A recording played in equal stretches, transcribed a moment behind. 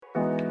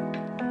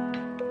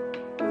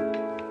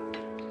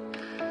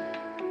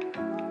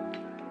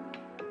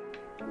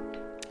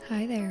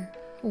there.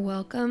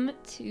 Welcome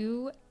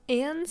to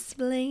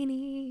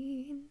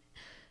Ansplaining,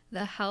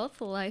 the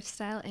health,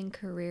 lifestyle, and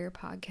career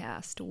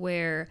podcast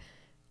where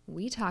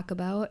we talk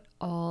about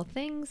all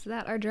things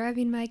that are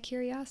driving my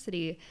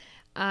curiosity.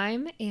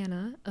 I'm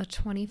Anna, a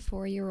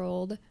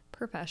 24-year-old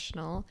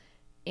professional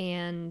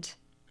and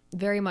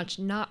very much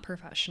not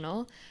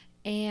professional,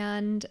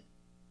 and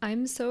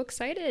I'm so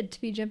excited to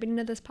be jumping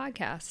into this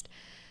podcast.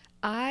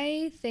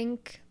 I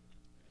think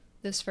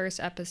this first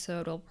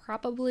episode will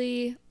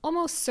probably,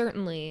 almost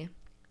certainly,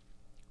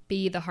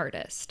 be the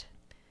hardest.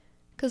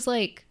 Because,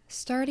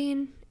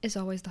 starting is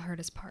always the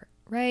hardest part,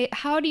 right?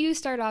 How do you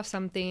start off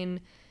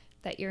something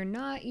that you're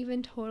not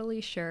even totally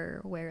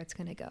sure where it's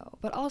going to go?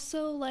 But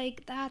also,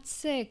 that's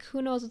sick.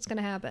 Who knows what's going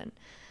to happen?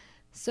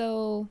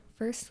 So,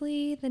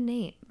 firstly, the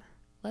name.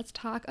 Let's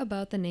talk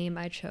about the name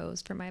I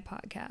chose for my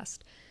podcast,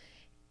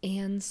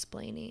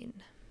 Ansplaining.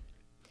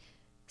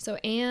 So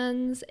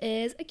Ans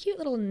is a cute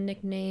little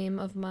nickname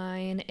of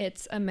mine.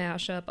 It's a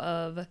mashup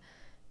of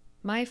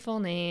my full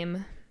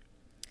name,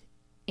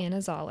 Anna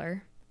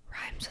Zoller,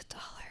 rhymes with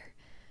dollar,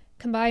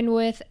 combined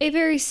with a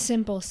very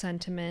simple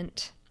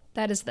sentiment.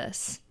 That is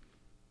this: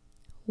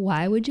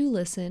 why would you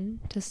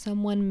listen to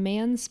someone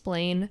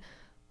mansplain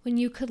when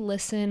you could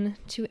listen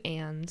to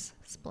Ans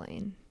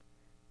splain?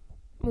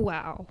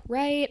 Wow,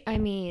 right? I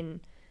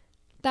mean,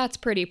 that's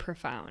pretty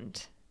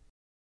profound.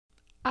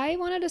 I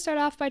wanted to start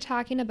off by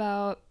talking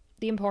about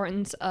the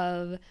importance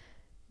of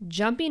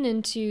jumping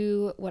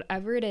into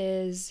whatever it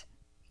is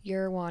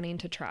you're wanting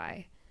to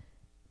try.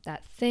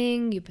 That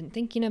thing you've been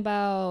thinking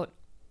about,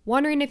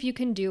 wondering if you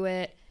can do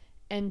it,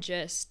 and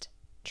just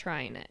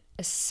trying it,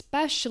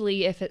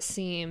 especially if it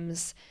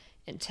seems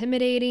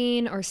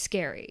intimidating or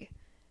scary.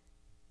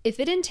 If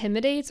it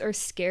intimidates or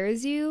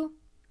scares you,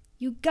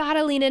 you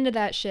gotta lean into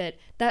that shit.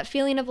 That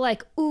feeling of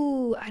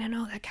ooh, I don't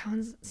know, that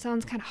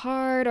sounds kind of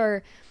hard,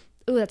 or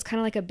ooh, that's kind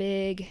of like a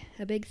big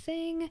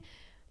thing.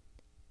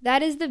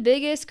 That is the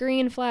biggest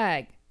green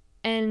flag,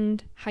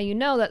 and how you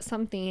know that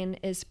something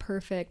is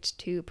perfect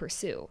to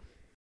pursue.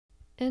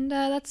 And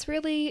that's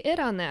really it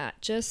on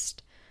that.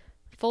 Just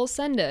full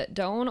send it.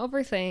 Don't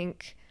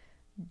overthink.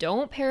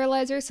 Don't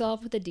paralyze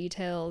yourself with the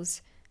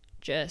details.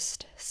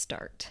 Just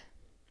start.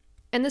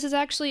 And this is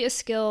actually a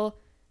skill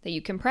that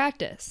you can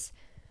practice.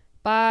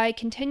 By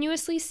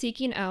continuously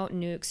seeking out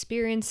new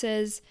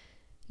experiences,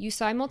 you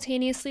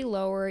simultaneously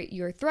lower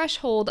your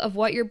threshold of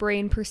what your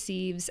brain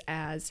perceives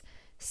as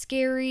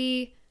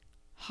scary,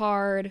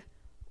 hard,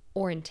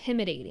 or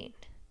intimidating.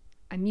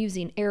 I'm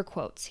using air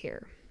quotes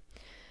here.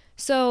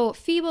 So,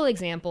 feeble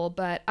example,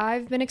 but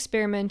I've been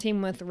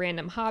experimenting with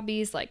random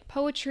hobbies like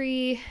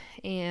poetry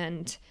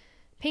and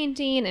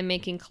painting and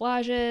making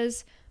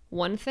collages.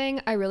 One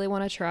thing I really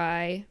want to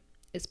try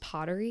is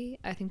pottery.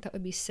 I think that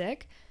would be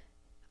sick.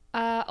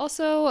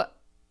 Also,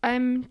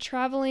 I'm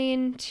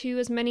traveling to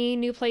as many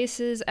new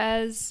places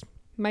as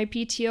my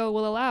PTO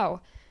will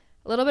allow.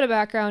 A little bit of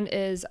background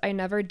is I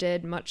never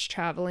did much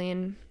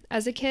traveling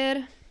as a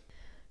kid.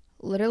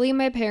 Literally,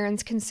 my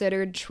parents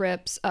considered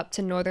trips up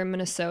to northern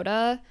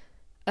Minnesota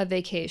a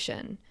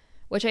vacation,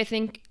 which I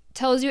think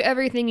tells you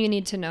everything you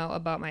need to know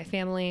about my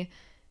family.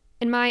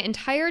 In my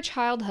entire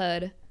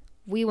childhood,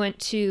 we went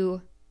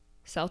to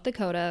South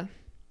Dakota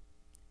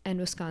and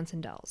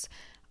Wisconsin Dells.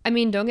 I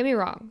mean, don't get me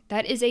wrong,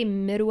 that is a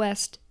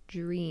Midwest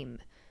dream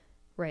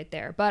right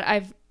there. But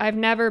I've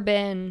never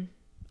been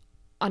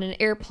on an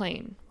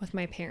airplane with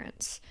my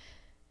parents.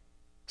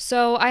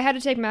 So I had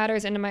to take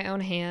matters into my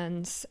own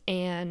hands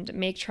and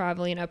make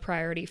traveling a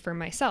priority for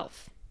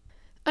myself.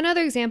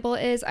 Another example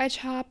is I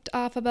chopped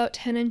off about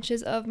 10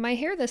 inches of my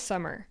hair this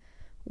summer,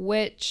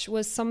 which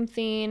was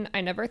something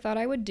I never thought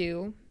I would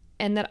do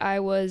and that I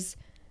was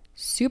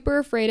super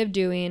afraid of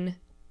doing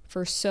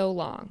for so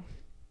long.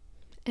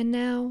 And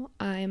now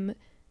I'm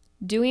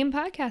doing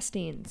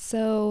podcasting.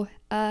 So,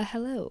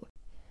 hello.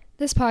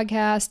 This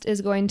podcast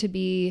is going to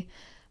be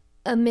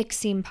a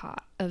mixing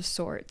pot of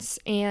sorts,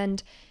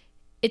 and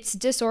it's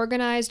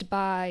disorganized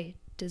by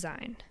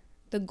design.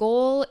 The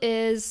goal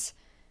is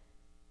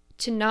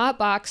to not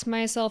box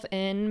myself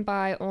in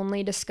by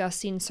only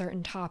discussing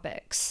certain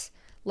topics,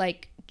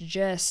 like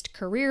just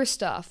career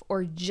stuff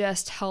or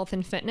just health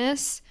and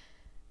fitness.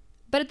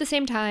 But at the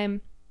same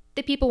time,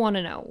 the people want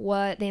to know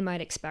what they might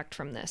expect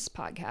from this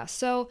podcast.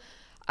 So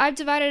I've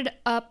divided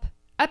up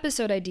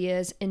episode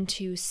ideas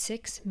into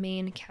 6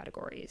 main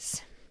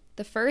categories.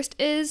 The first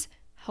is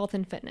health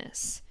and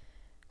fitness.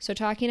 So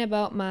talking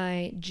about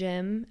my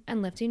gym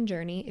and lifting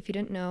journey. If you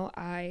didn't know,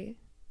 I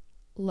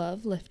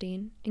love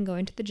lifting and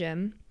going to the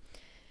gym,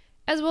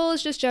 as well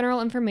as just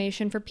general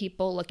information for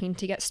people looking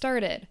to get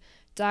started.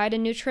 Diet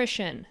and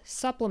nutrition,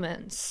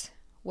 supplements,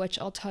 which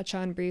I'll touch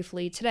on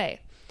briefly today.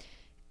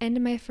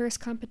 And my first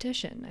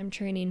competition I'm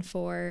training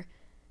for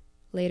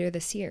later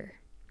this year.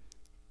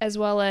 As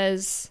well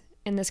as,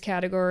 in this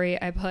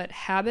category, I put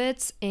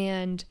habits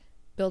and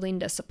building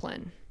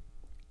discipline.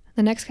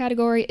 The next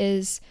category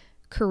is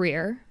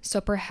career, so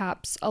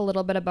perhaps a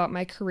little bit about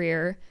my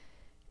career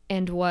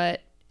and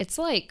what it's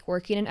like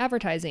working in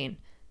advertising,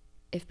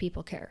 if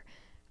people care.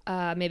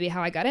 maybe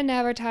how I got into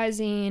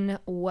advertising,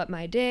 what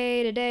my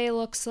day-to-day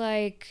looks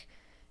like,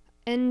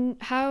 and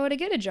how to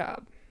get a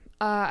job.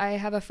 I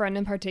have a friend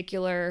in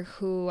particular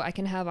who I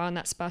can have on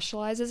that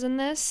specializes in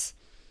this.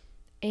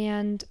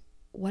 And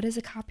what is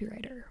a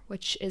copywriter,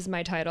 which is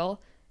my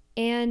title,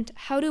 and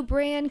how do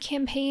brand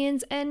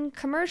campaigns and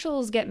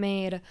commercials get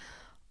made?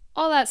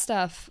 All that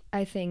stuff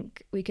I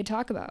think we could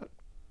talk about.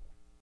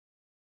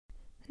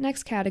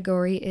 Next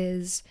category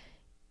is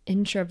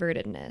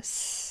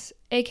introvertedness,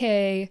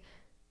 aka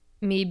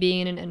me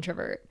being an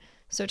introvert.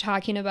 So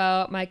talking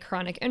about my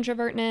chronic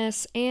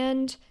introvertness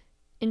and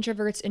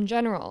introverts in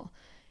general.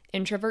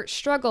 Introvert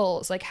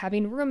struggles, like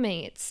having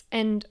roommates,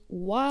 and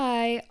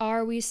why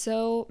are we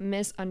so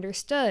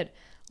misunderstood?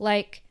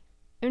 Like,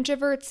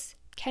 introverts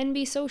can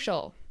be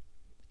social,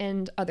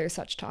 and other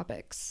such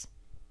topics.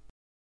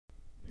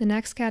 The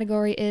next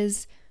category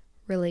is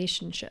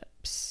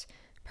relationships.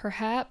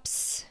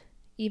 Perhaps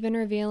even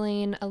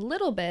revealing a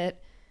little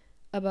bit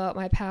about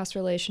my past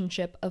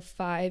relationship of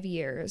 5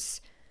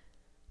 years,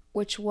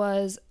 which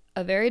was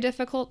a very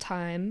difficult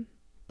time,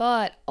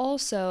 but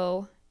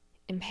also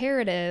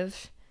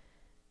imperative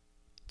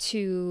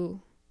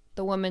to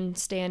the woman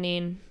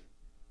standing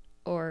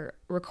or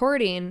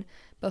recording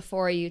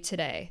before you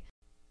today,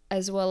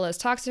 as well as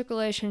toxic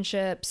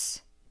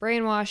relationships,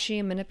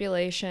 brainwashing,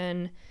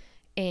 manipulation,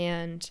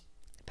 and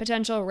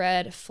potential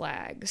red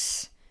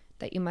flags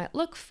that you might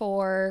look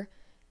for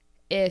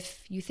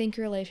if you think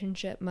your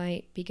relationship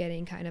might be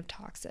getting kind of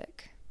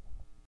toxic.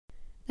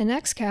 The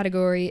next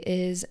category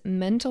is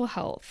mental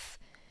health.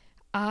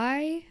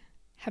 I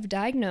have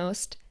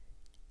diagnosed,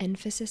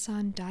 emphasis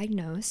on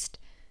diagnosed,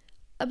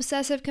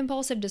 obsessive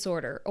compulsive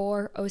disorder,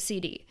 or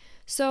OCD.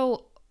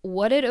 So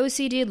what did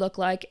OCD look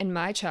like in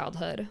my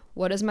childhood?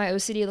 What does my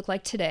OCD look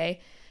like today?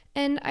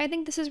 And I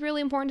think this is really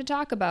important to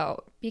talk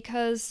about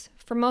because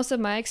for most of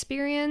my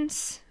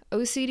experience,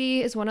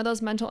 OCD is one of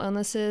those mental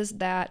illnesses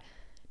that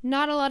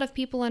not a lot of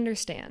people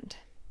understand.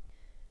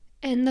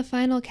 And the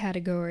final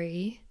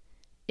category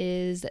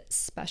is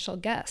special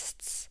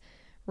guests,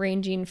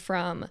 ranging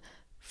from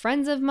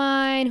friends of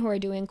mine who are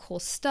doing cool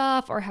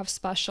stuff or have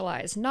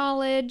specialized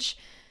knowledge,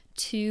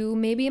 to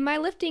maybe my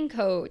lifting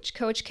coach,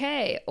 Coach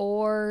K,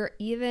 or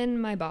even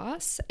my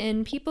boss,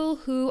 and people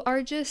who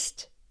are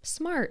just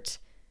smart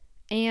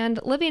and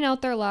living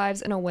out their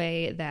lives in a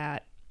way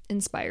that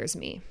inspires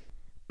me.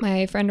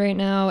 My friend right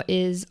now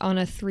is on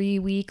a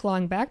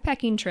 3-week-long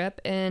backpacking trip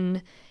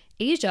in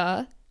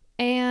Asia,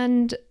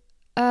 and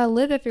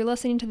Liv, if you're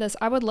listening to this,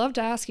 I would love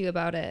to ask you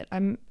about it.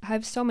 I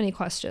have so many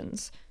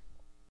questions.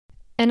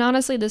 And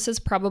honestly, this is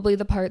probably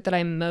the part that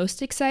I'm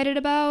most excited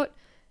about,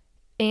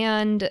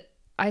 and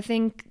I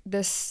think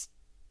this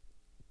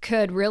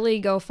could really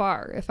go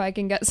far if I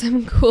can get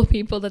some cool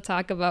people to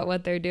talk about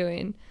what they're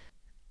doing.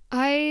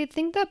 I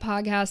think that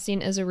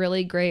podcasting is a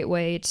really great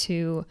way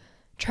to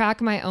track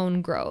my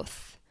own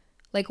growth.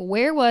 Like,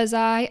 where was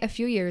I a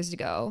few years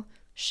ago?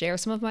 Share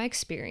some of my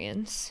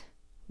experience.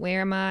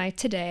 Where am I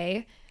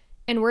today?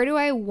 And where do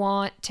I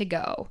want to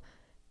go?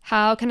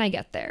 How can I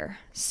get there?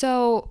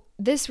 So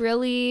this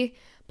really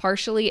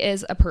partially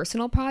is a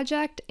personal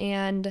project,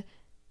 and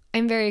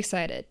I'm very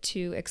excited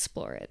to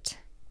explore it.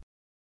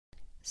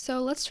 So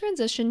let's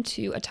transition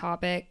to a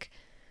topic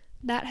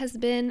that has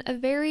been a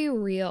very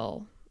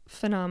real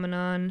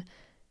phenomenon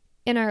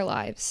in our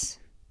lives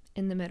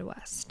in the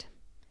Midwest.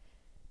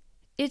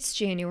 It's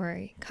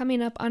January,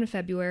 coming up on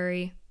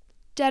February,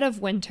 dead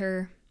of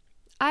winter.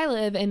 I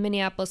live in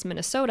Minneapolis,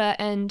 Minnesota,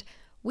 and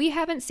we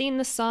haven't seen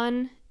the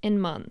sun in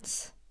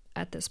months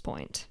at this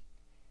point.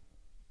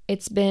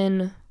 It's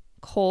been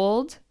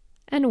cold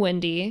and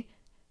windy.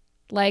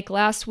 Like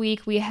last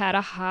week, we had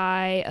a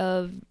high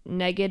of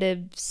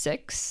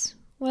 -6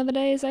 one of the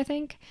days, I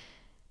think.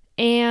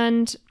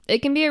 And it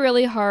can be a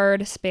really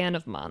hard span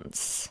of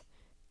months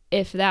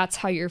if that's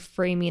how you're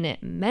framing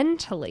it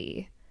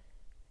mentally.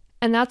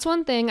 And that's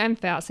one thing I'm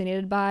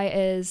fascinated by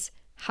is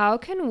how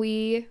can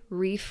we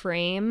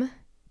reframe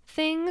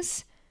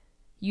things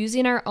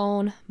using our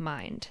own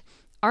mind?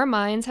 Our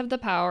minds have the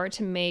power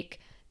to make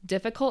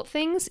difficult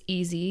things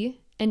easy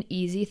and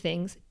easy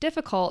things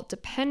difficult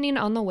depending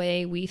on the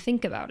way we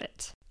think about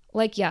it.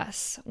 Like,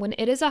 yes, when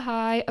it is a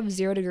high of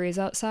 0 degrees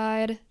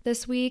outside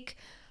this week,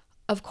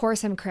 of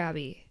course I'm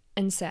crabby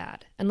and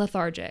sad and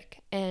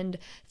lethargic and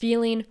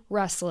feeling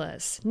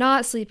restless,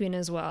 not sleeping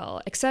as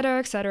well,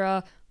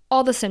 etc.,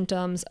 all the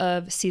symptoms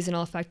of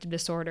seasonal affective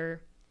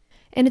disorder.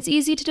 And it's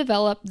easy to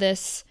develop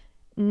this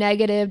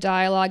negative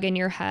dialogue in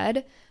your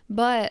head,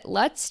 but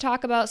let's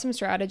talk about some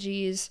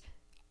strategies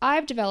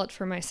I've developed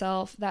for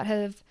myself that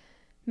have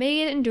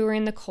made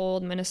enduring the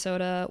cold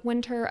Minnesota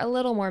winter a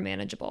little more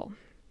manageable.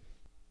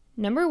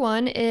 Number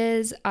 1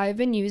 is I've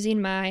been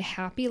using my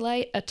Happy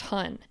Light a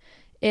ton.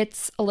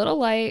 It's a little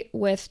light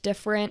with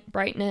different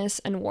brightness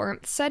and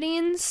warmth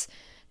settings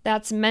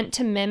that's meant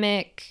to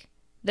mimic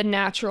the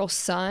natural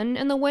sun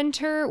in the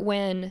winter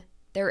when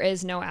there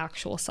is no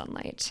actual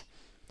sunlight.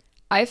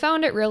 I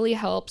found it really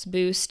helps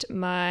boost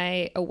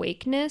my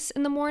awakeness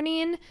in the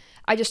morning.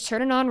 I just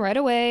turn it on right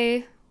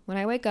away when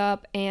I wake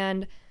up,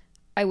 and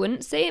I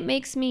wouldn't say it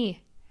makes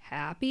me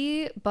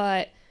happy,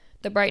 but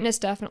the brightness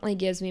definitely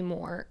gives me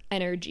more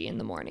energy in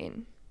the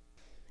morning.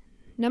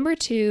 Number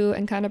 2,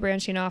 and kind of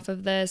branching off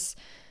of this,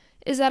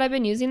 is that I've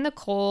been using the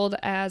cold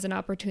as an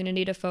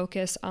opportunity to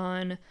focus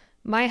on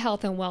my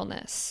health and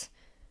wellness.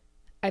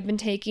 I've been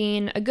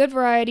taking a good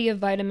variety of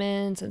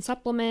vitamins and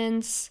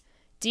supplements.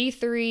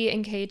 D3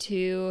 and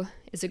K2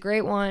 is a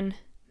great one.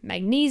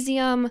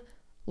 Magnesium,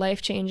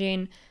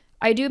 life-changing.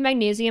 I do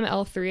magnesium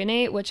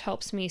L-threonate, which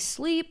helps me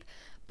sleep,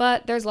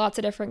 but there's lots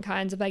of different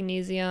kinds of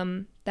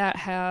magnesium that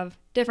have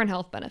different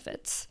health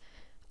benefits.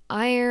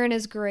 Iron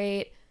is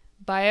great.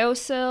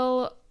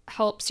 BioSil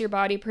helps your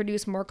body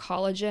produce more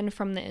collagen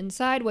from the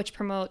inside, which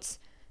promotes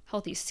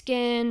healthy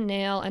skin,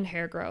 nail, and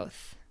hair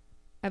growth.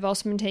 I've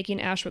also been taking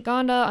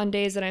ashwagandha on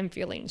days that I'm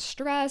feeling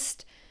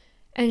stressed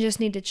and just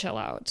need to chill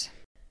out.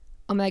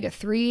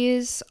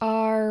 Omega-3s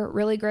are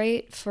really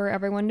great for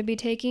everyone to be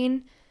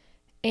taking.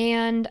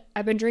 And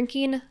I've been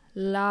drinking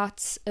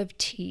lots of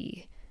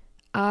tea.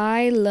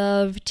 I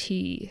love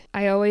tea.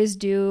 I always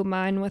do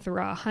mine with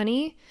raw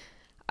honey.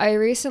 I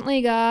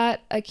recently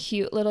got a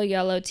cute little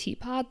yellow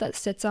teapot that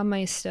sits on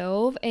my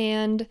stove,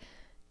 and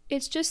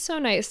it's just so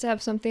nice to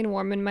have something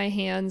warm in my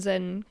hands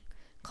and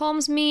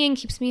calms me and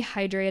keeps me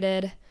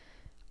hydrated.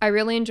 I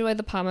really enjoy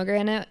the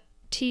pomegranate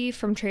tea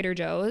from Trader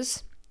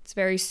Joe's. It's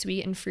very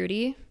sweet and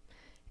fruity.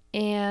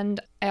 And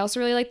I also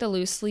really like the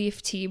loose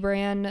leaf tea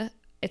brand.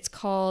 It's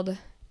called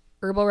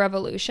Herbal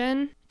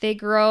Revolution. They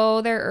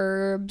grow their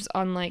herbs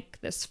on like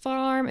this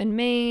farm in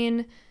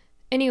Maine.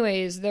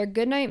 Anyways, their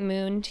Goodnight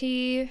Moon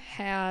tea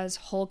has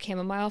whole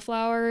chamomile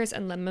flowers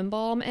and lemon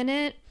balm in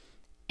it,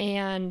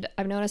 and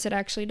I've noticed it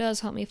actually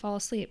does help me fall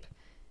asleep.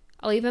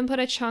 I'll even put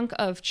a chunk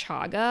of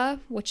chaga,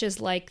 which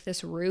is like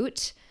this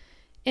root,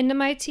 into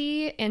my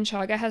tea, and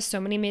chaga has so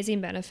many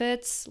amazing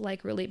benefits,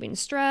 like relieving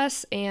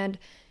stress, and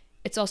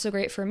it's also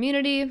great for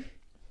immunity.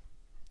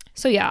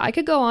 So yeah, I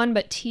could go on,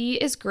 but tea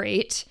is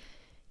great.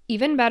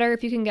 Even better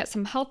if you can get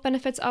some health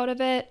benefits out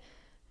of it,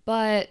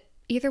 but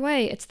either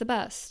way, it's the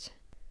best.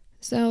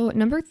 So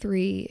number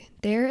 3,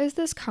 there is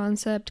this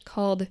concept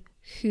called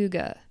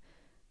hygge.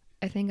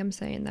 I think I'm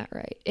saying that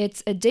right.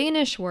 It's a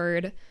Danish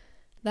word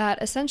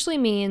that essentially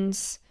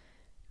means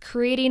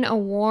creating a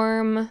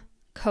warm,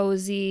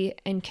 cozy,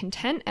 and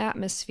content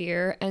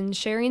atmosphere and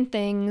sharing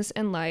things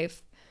in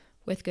life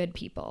with good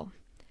people.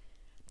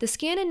 The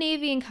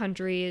Scandinavian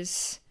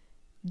countries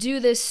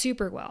do this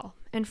super well,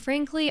 and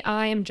frankly,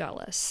 I am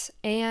jealous,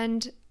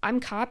 and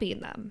I'm copying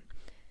them.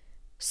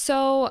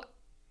 So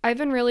I've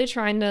been really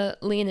trying to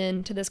lean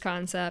into this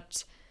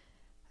concept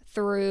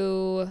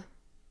through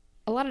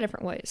a lot of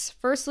different ways.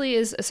 Firstly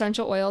is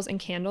essential oils and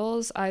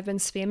candles. I've been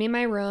spamming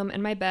my room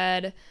and my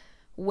bed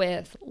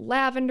with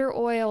lavender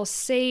oil,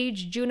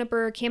 sage,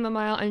 juniper,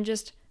 chamomile, and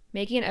just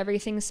making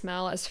everything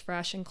smell as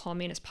fresh and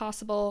calming as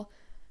possible.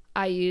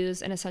 I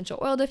use an essential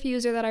oil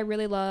diffuser that I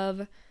really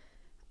love.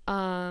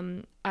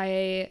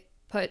 I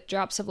put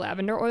drops of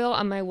lavender oil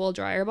on my wool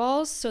dryer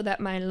balls so that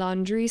my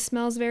laundry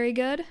smells very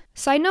good.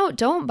 Side note,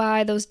 don't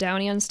buy those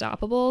Downy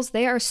Unstoppables.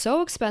 They are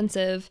so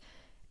expensive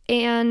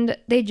and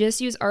they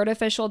just use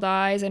artificial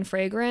dyes and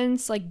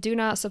fragrance. Like, do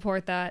not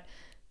support that.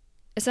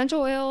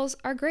 Essential oils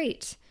are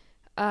great.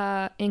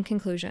 In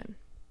conclusion,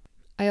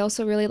 I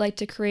also really like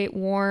to create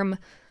warm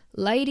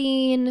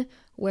lighting,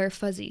 wear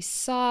fuzzy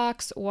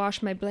socks,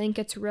 wash my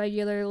blankets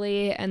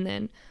regularly, and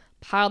then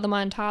pile them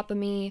on top of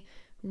me,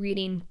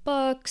 reading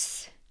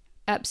books.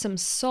 Epsom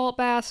salt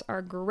baths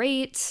are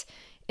great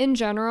in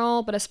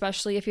general, but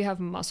especially if you have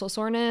muscle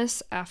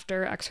soreness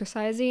after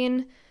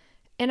exercising.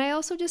 And I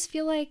also just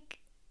feel like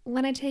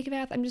when I take a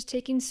bath, I'm just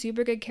taking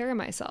super good care of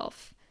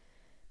myself.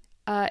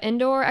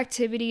 Indoor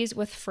activities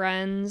with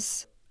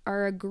friends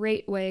are a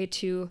great way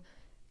to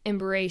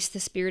embrace the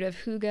spirit of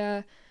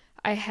hygge.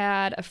 I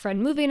had a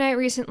friend movie night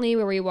recently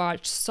where we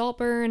watched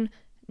Saltburn,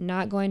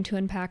 not going to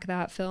unpack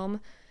that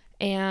film,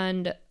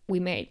 and we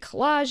made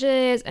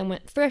collages and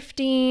went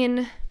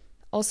thrifting.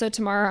 Also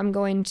tomorrow I'm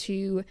going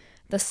to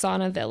the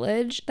sauna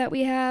village that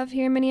we have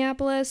here in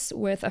Minneapolis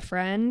with a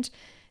friend,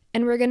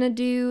 and we're going to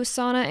do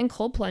sauna and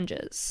cold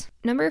plunges.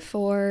 Number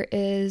 4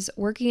 is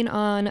working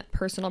on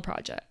personal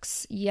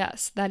projects.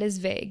 Yes, that is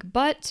vague,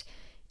 but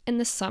in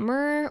the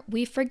summer,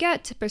 we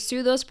forget to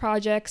pursue those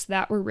projects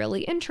that we're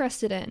really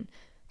interested in.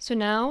 So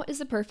now is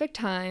the perfect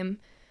time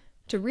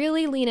to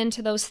really lean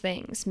into those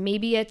things.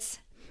 Maybe it's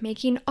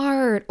making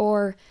art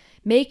or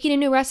making a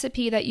new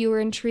recipe that you were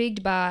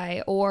intrigued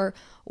by or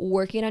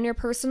working on your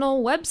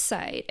personal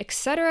website,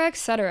 etc.,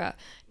 etc.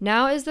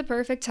 Now is the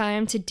perfect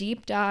time to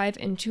deep dive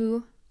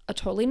into a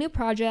totally new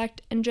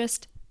project and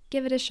just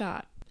give it a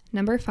shot.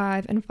 Number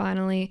 5, and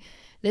finally,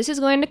 this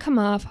is going to come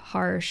off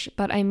harsh,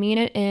 but I mean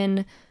it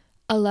in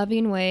a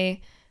loving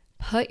way.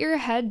 Put your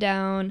head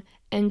down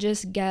and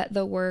just get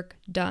the work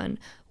done.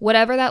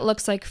 Whatever that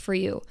looks like for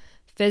you.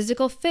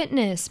 Physical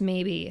fitness,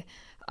 maybe.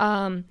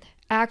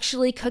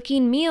 Actually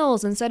cooking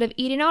meals instead of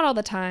eating out all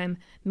the time.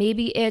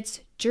 Maybe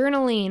it's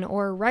journaling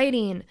or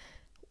writing.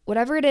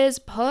 Whatever it is,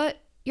 put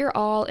your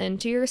all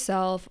into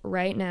yourself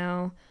right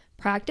now.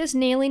 Practice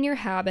nailing your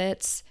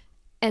habits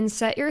and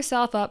set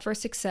yourself up for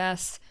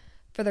success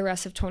for the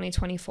rest of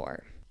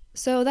 2024.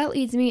 So that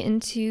leads me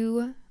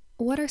into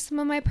what are some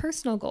of my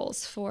personal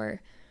goals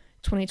for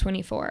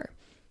 2024.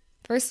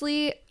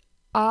 Firstly,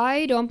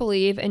 I don't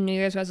believe in New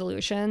Year's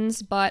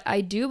resolutions, but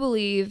I do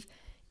believe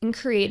in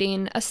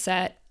creating a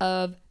set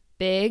of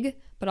big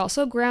but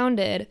also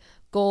grounded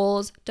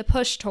goals to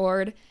push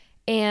toward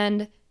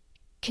and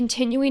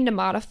continuing to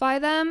modify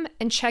them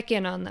and check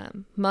in on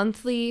them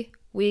monthly,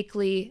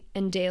 weekly,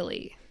 and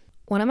daily.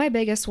 One of my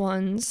biggest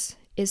ones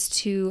is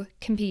to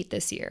compete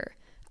this year.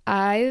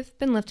 I've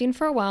been lifting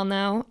for a while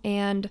now,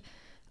 and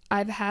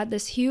I've had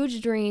this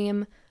huge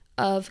dream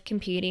of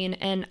competing,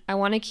 and I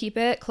want to keep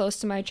it close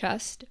to my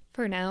chest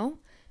for now,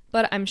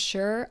 but I'm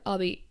sure I'll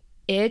be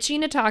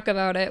itching to talk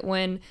about it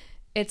when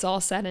it's all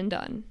said and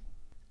done.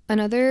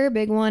 Another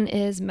big one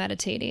is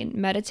meditating.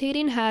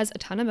 Meditating has a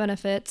ton of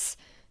benefits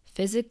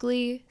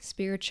physically,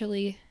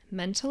 spiritually,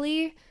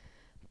 mentally,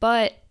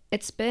 but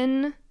it's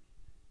been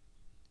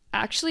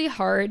actually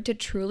hard to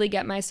truly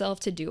get myself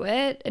to do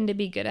it and to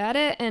be good at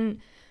it. And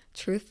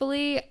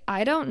truthfully,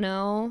 I don't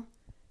know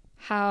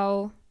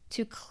how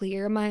to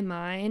clear my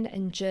mind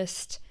and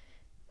just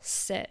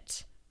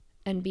sit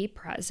and be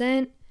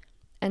present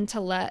and to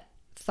let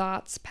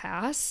thoughts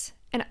pass.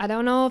 And I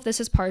don't know if this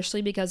is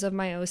partially because of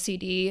my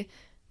OCD.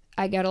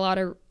 I get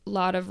a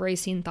lot of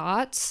racing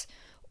thoughts,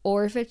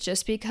 or if it's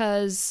just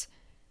because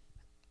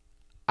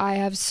I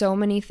have so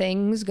many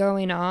things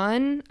going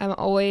on. I'm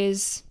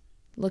always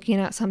looking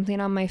at something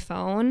on my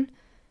phone,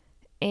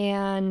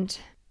 and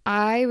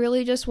I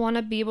really just want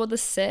to be able to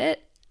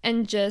sit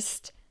and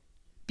just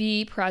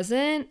be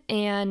present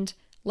and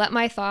let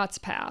my thoughts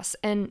pass.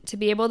 And to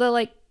be able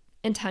to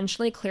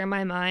intentionally clear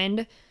my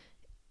mind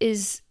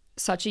is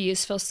such a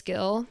useful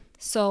skill.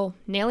 So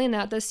nailing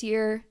that this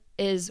year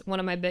is one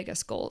of my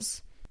biggest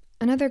goals.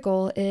 Another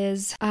goal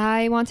is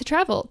I want to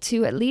travel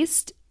to at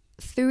least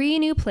 3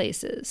 new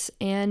places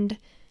and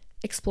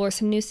explore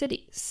some new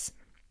cities.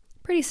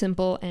 Pretty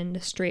simple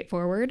and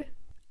straightforward.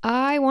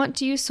 I want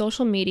to use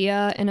social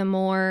media in a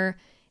more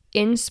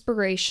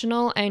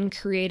inspirational and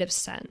creative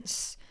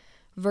sense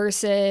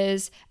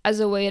versus as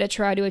a way to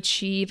try to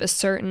achieve a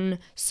certain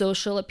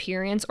social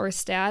appearance or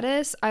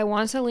status. I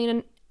want to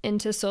lean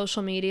into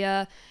social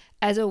media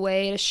as a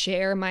way to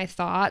share my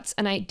thoughts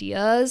and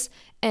ideas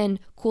and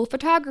cool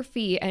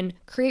photography and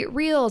create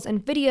reels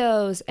and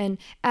videos and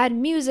add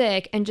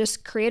music and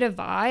just create a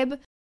vibe.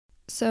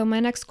 So my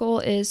next goal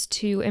is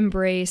to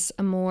embrace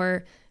a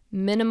more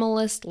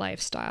minimalist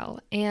lifestyle.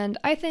 And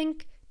I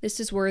think this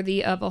is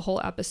worthy of a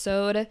whole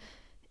episode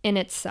in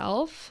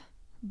itself,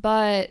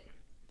 but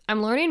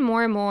I'm learning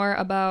more and more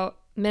about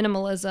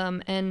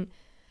minimalism and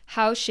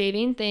how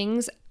shaving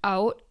things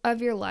out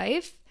of your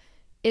life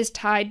is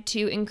tied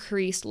to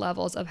increased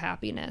levels of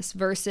happiness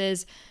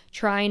versus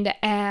trying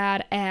to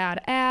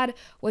add,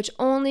 which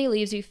only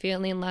leaves you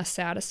feeling less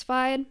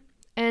satisfied.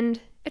 And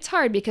it's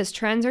hard because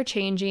trends are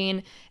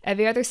changing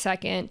every other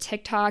second.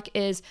 TikTok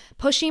is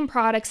pushing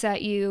products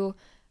at you,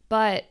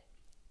 but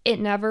it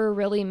never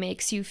really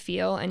makes you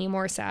feel any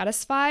more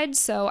satisfied.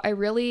 So I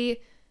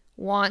really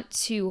want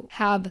to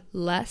have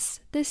less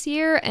this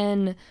year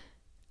and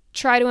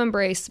try to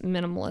embrace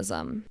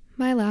minimalism.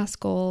 My last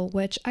goal,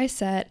 which I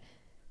set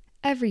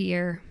every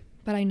year,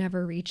 but I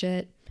never reach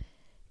it,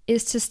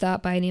 is to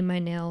stop biting my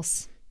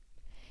nails.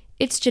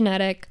 It's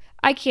genetic.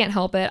 I can't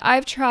help it.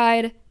 I've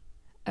tried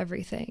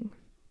everything,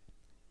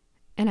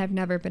 and I've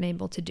never been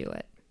able to do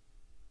it.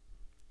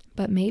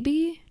 But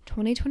maybe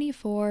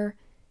 2024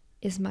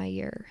 is my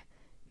year.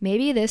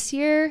 Maybe this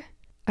year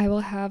I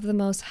will have the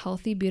most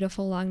healthy,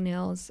 beautiful long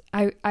nails.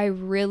 I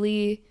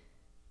really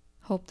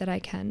hope that I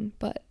can,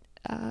 but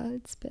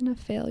it's been a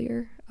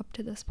failure up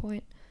to this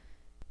point.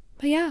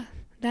 But yeah,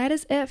 that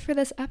is it for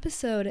this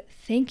episode.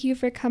 Thank you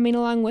for coming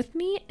along with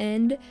me,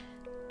 and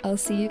I'll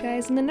see you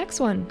guys in the next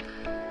one.